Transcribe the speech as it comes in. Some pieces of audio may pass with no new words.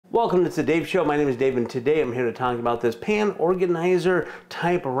Welcome to the Dave Show. My name is Dave, and today I'm here to talk about this pan organizer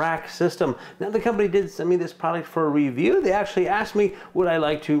type rack system. Now, the company did send me this product for a review. They actually asked me, would I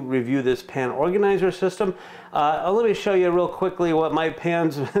like to review this pan organizer system? Let me show you real quickly what my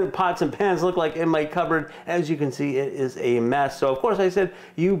pans, pots and pans look like in my cupboard. As you can see, it is a mess. So of course I said,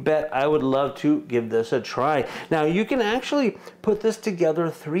 you bet I would love to give this a try. Now you can actually put this together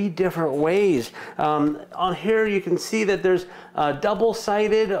three different ways. On here you can see that there's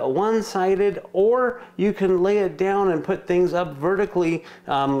double-sided, one-sided, or you can lay it down and put things up vertically,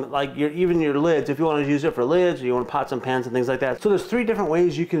 like even your lids, if you want to use it for lids, or you want pots and pans and things like that. So there's three different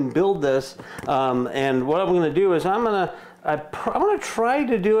ways you can build this, and what I'm going to do is I'm going to try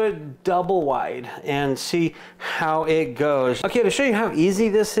to do it double wide and see how it goes. Okay, to show you how easy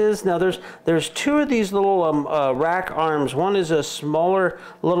this is, now there's two of these little rack arms. One is a smaller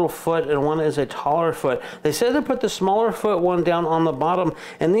little foot and one is a taller foot. They said to put the smaller foot one down on the bottom,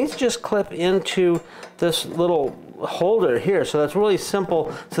 and these just clip into this little holder here, so that's really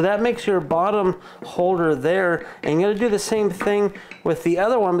simple. So that makes your bottom holder there, and you're going to do the same thing with the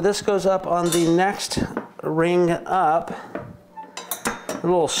other one, but this goes up on the next ring up, a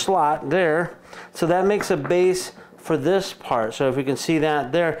little slot there, so that makes a base for this part. So if you can see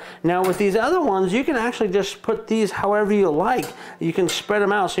that there. Now with these other ones, you can actually just put these however you like. You can spread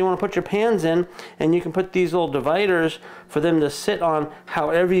them out. So you want to put your pans in, and you can put these little dividers for them to sit on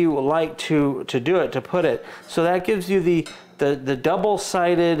however you like to do it, to put it. So that gives you the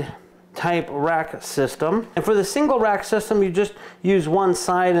double-sided type rack system. And for the single rack system, you just use one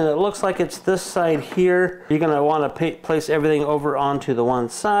side, and it looks like it's this side here. You're going to want to place everything over onto the one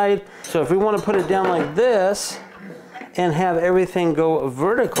side. So if we want to put it down like this and have everything go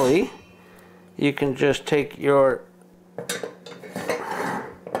vertically, you can just take your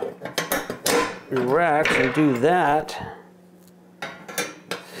racks and do that.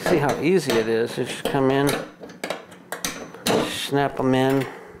 See how easy it is. Just come in, snap them in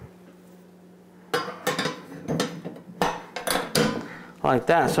like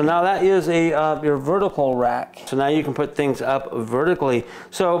that. So now that is your vertical rack. So now you can put things up vertically.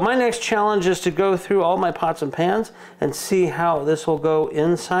 So my next challenge is to go through all my pots and pans and see how this will go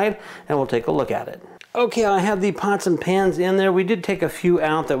inside, and we'll take a look at it. Okay, I have the pots and pans in there. We did take a few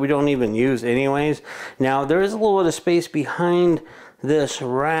out that we don't even use anyways. Now there is a little bit of space behind this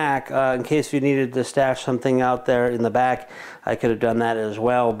rack in case you needed to stash something out there in the back. I could have done that as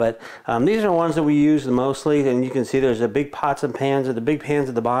well, but these are ones that we use mostly, and you can see there's a big pots and pans, the big pans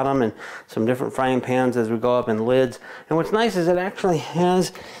at the bottom, and some different frying pans as we go up in lids. And what's nice is it actually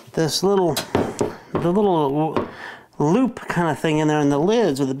has this little loop kind of thing in there, and the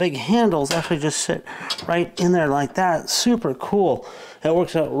lids with the big handles actually just sit right in there like that. Super cool. It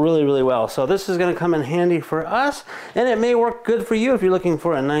works out really, really well. So this is going to come in handy for us, and it may work good for you if you're looking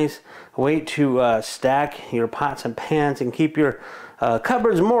for a nice way to stack your pots and pans and keep your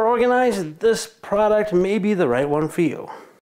cupboards more organized. This product may be the right one for you.